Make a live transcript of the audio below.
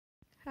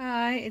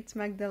Hi, it's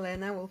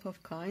Magdalena, Wolf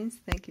of Coins.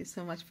 Thank you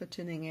so much for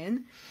tuning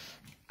in.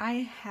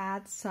 I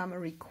had some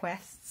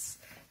requests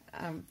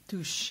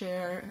to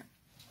share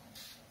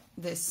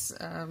this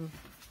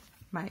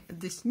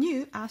this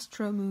new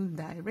Astro Moon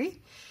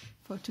Diary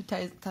for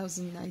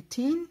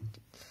 2019.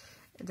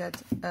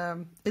 That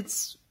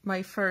it's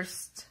my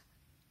first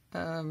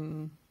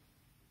diary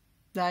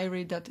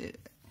that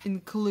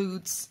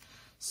includes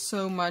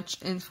so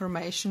much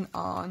information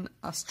on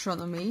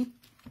astronomy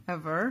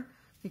ever,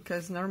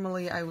 because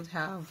normally I would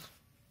have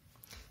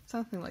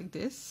something like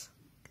this,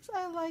 because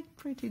I like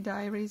pretty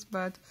diaries,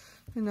 but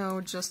you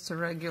know, just the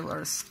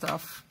regular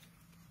stuff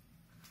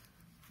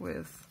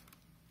with,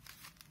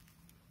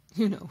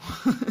 you know,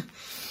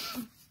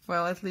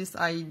 well, at least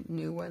I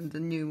knew when the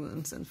new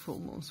moons and full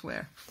moons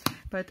were.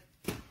 But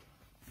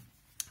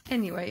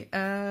anyway,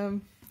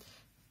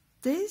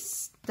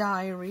 this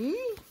diary,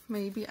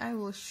 maybe I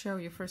will show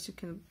you first. You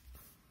can,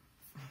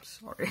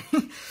 sorry,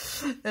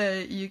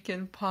 you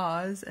can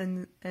pause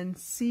and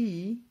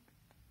see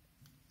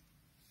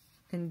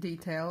in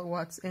detail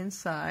what's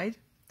inside.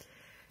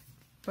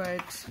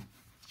 But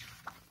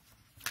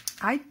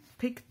I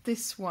picked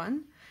this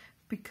one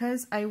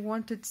because I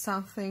wanted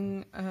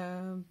something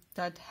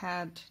that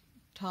had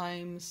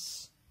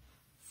times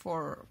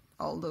for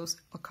all those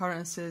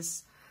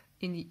occurrences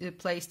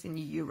placed in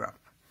Europe,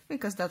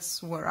 because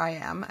that's where I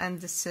am, and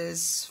this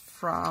is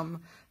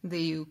from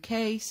the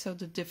UK, so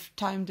the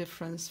time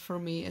difference for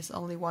me is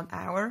only 1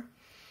 hour.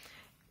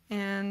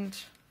 And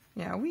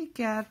yeah, we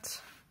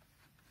get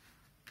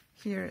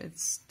here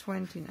it's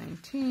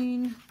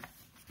 2019,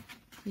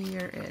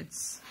 here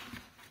it's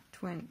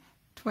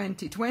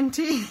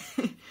 2020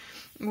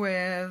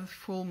 with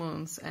full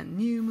moons and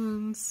new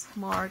moons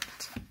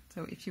marked,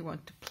 so if you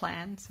want to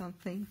plan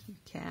something you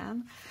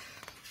can.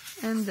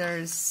 And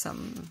there's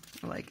some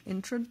like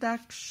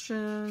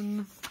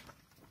introduction.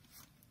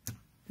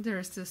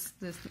 There's this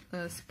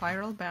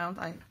spiral bound.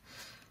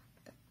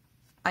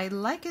 I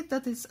like it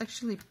that it's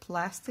actually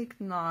plastic,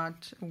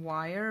 not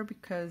wire,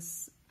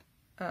 because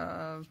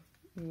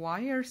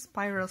wire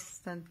spirals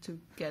tend to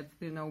get,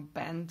 you know,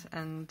 bent,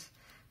 and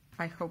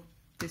I hope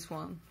this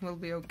one will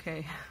be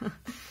okay.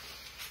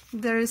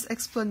 There is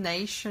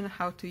explanation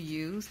how to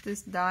use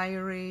this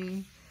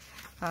diary.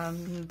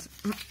 And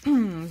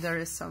there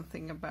is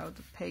something about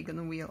the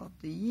pagan wheel of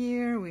the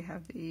year. We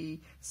have the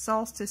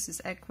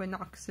solstices,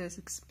 equinoxes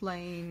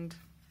explained,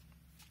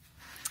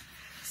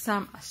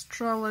 some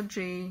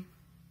astrology,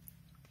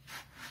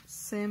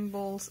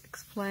 symbols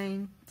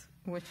explained,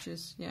 which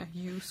is, yeah,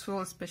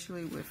 useful,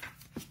 especially with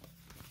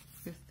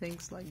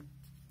things like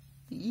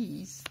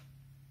these.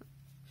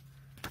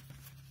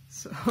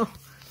 So,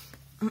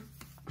 oops.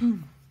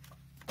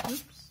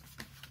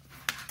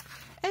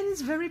 And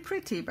it's very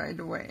pretty, by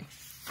the way.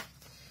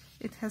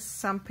 It has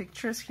some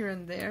pictures here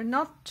and there,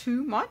 not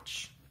too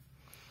much,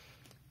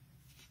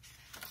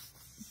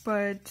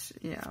 but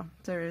yeah,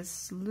 there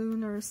is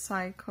lunar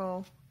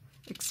cycle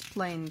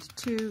explained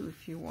too,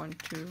 if you want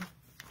to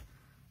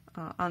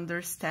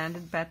understand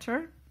it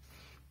better.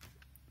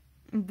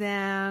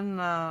 Then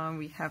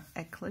we have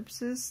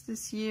eclipses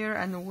this year,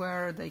 and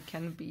where they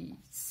can be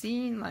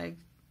seen, like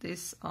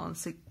this on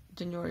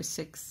January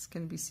 6th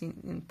can be seen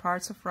in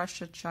parts of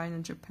Russia, China,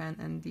 Japan,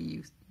 and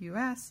the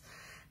US,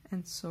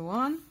 and so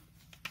on.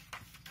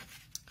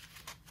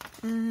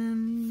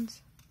 And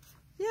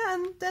yeah,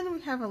 and then we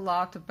have a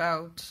lot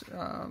about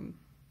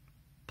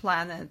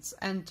planets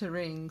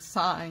entering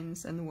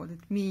signs and what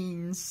it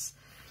means.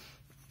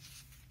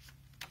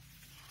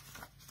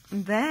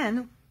 And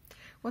then,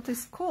 what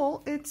is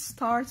cool, it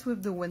starts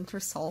with the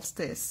winter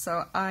solstice,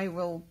 so I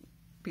will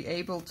be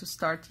able to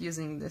start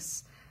using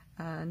this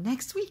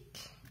next week.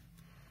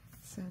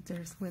 So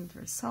there's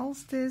winter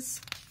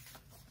solstice,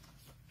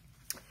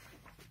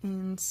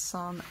 and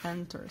Sun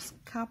enters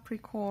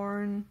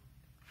Capricorn.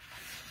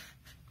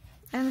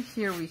 And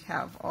here we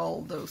have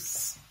all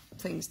those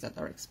things that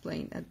are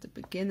explained at the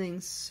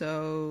beginning.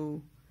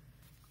 So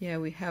yeah,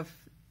 we have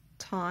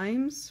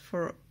times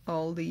for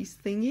all these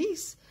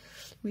thingies.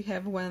 We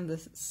have when the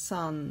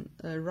sun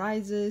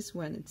rises,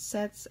 when it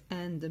sets,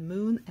 and the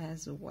moon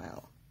as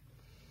well.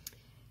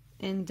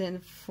 And then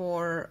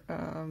for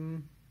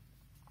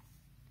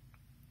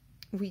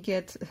we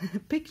get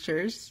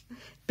pictures,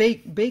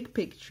 big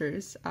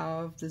pictures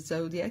of the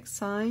zodiac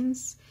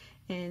signs,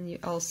 and you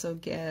also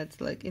get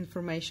like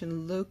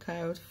information, look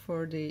out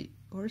for the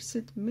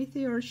Orsid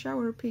meteor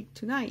shower peak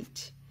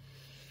tonight.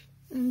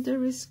 And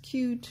there is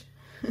cute,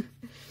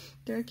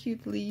 there are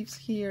cute leaves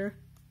here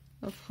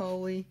of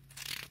holly,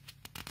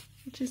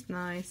 which is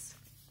nice.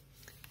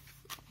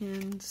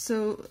 And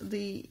so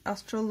the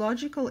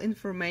astrological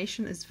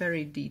information is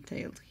very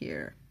detailed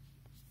here.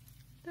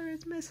 There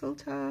is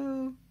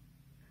mistletoe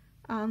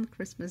on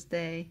Christmas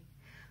Day.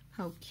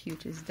 How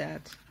cute is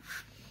that?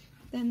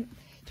 Then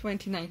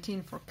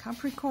 2019 for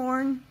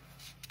Capricorn,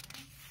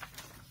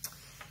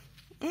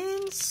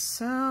 and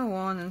so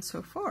on and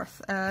so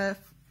forth.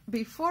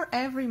 Before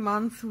every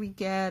month we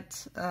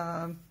get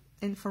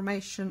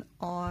information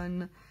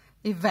on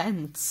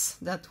events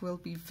that will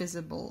be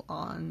visible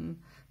on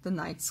the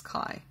night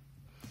sky,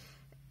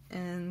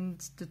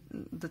 and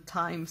the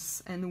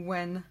times and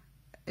when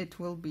it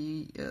will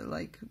be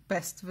like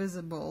best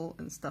visible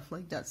and stuff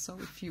like that. So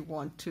if you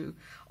want to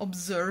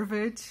observe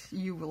it,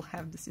 you will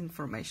have this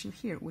information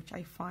here, which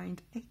I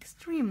find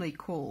extremely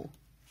cool.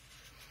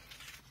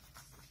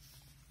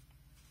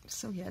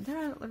 So yeah, there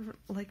are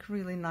like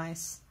really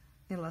nice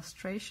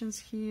illustrations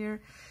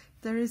here.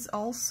 There is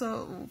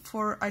also,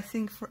 I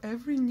think for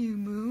every new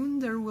moon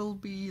there will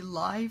be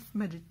live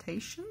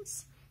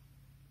meditations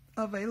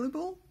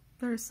available.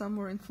 There is some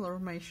more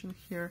information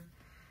here,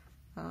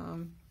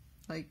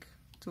 like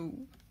to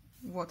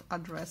what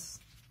address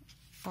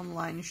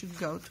online you should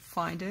go to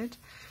find it.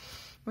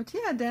 But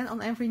yeah, then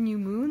on every new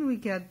moon we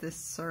get this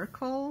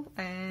circle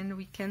and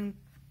we can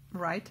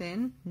write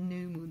in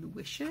new moon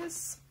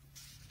wishes.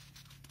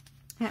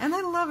 Yeah, and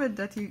I love it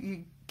that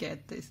you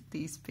get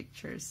these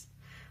pictures.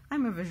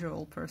 I'm a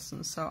visual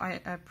person, so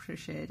I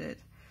appreciate it.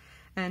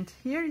 And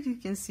here you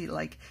can see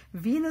like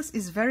Venus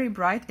is very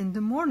bright in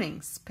the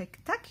morning,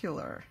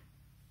 spectacular.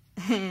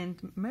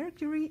 And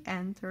Mercury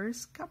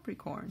enters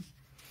Capricorn.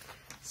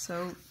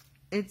 So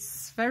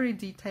it's very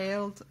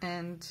detailed,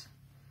 and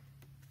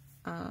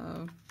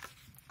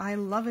I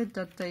love it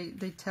that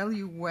they tell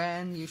you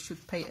when you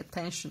should pay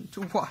attention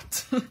to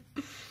what,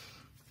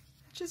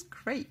 which is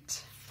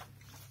great.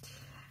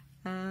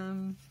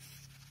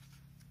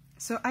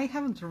 So I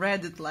haven't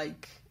read it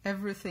like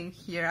everything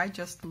here, I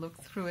just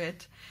looked through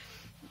it,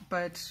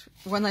 but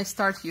when I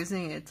start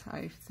using it,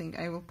 I think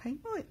I will pay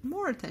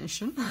more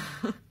attention.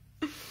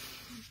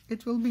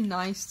 It will be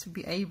nice to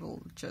be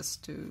able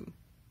just to,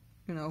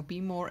 you know, be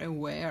more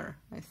aware,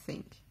 I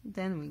think.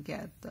 Then we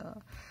get the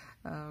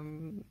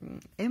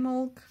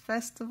Imbolc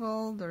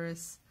festival. There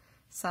is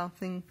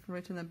something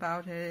written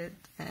about it,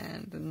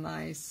 and a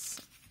nice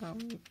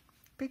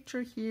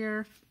picture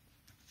here.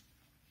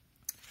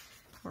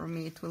 For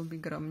me it will be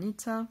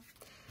Gromnica.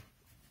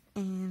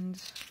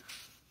 And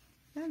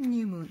a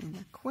new moon in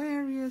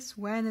Aquarius,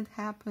 when it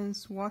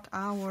happens, what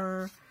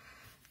hour,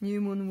 new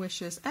moon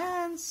wishes,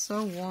 and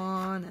so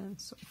on and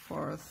so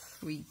forth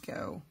we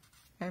go.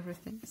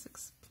 Everything is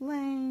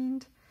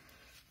explained.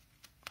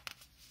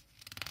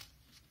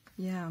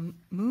 Yeah,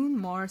 Moon,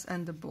 Mars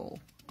and the Bull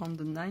on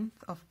the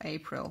 9th of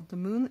April. The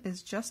moon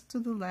is just to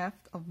the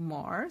left of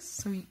Mars,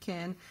 so you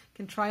can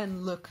try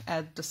and look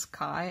at the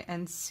sky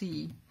and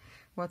see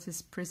what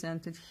is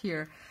presented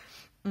here.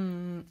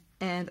 And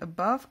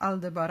above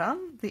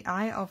Aldebaran, the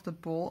eye of the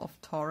Bull of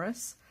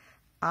Taurus,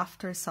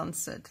 after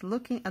sunset.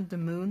 Looking at the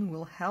moon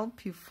will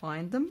help you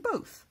find them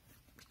both,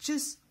 which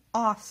is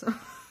awesome.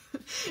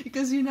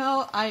 Because, you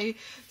know,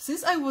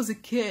 since I was a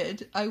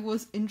kid, I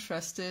was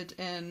interested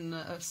in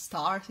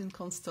stars and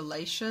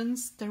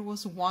constellations. There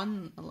was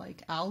one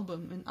like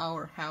album in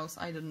our house.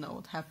 I don't know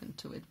what happened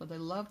to it, but I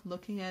loved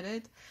looking at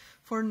it.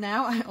 For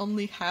now, I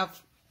only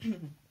have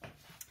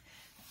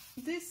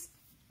this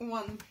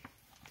one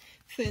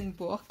thin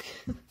book.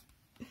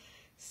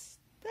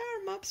 Star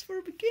maps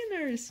for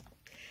beginners.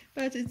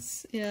 But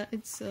it's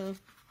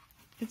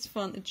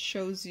fun. It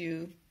shows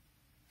you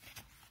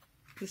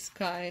the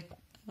sky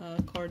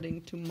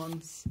according to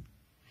months.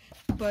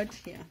 But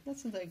yeah,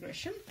 that's a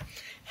digression.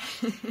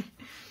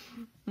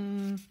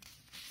 New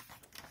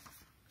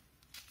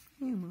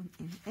moon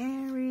in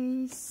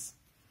Aries,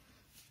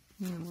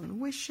 new moon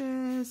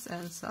wishes,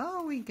 and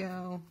so we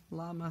go.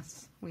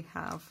 Llamas we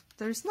have.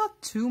 There's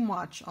not too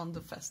much on the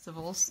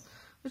festivals,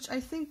 which I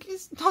think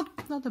is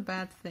not a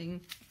bad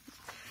thing.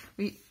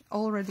 We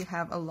already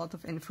have a lot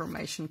of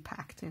information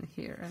packed in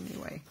here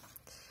anyway.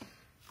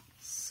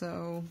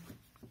 So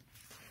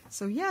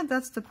yeah,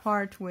 that's the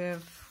part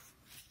with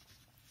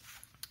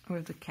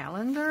the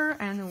calendar,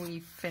 and we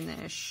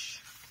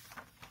finish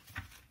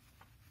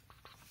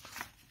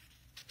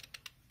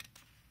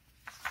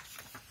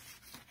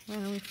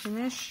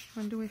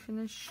when do we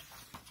finish?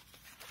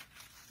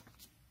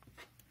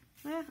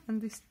 Yeah,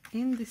 and this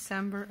in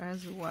December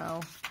as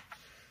well.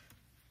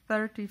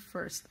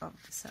 31st of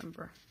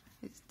December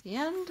is the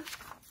end.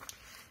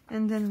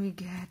 And then we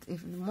get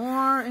even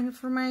more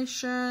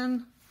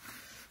information.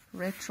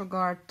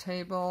 Retrograde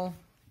table.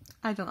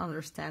 I don't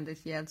understand it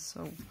yet,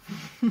 so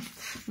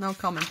no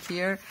comment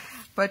here.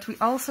 But we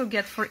also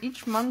get, for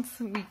each month,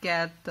 we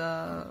get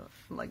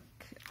like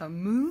a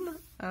moon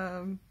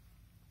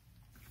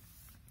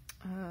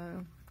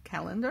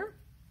calendar.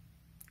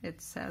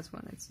 It says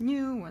when it's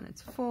new, when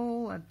it's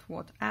full, at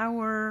what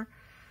hour.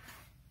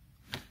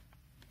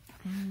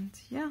 And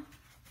yeah,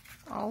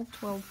 all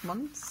 12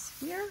 months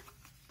here.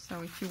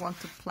 So if you want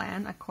to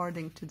plan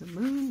according to the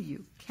moon,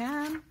 you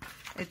can.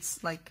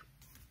 It's like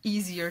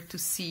easier to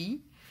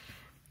see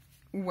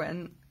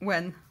when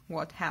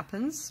what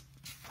happens.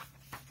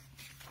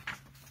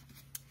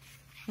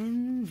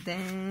 And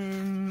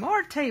then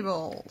more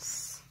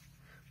tables.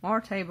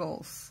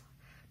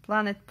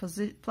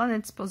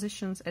 Planets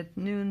positions at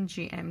noon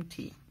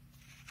GMT.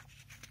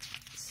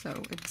 So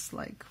it's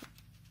like,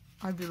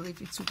 I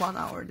believe it's 1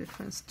 hour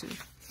difference to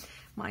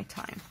my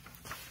time.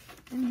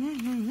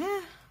 And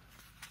yeah.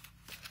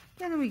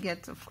 Then we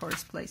get, of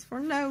course, place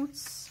for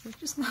notes,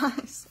 which is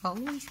nice,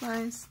 always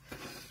nice.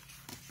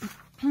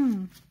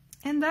 And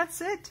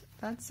that's it.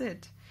 That's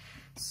it.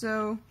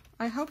 So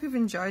I hope you've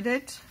enjoyed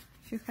it.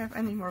 If you have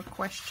any more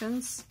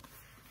questions,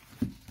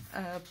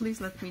 please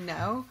let me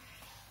know.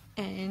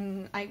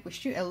 And I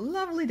wish you a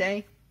lovely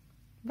day.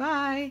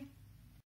 Bye.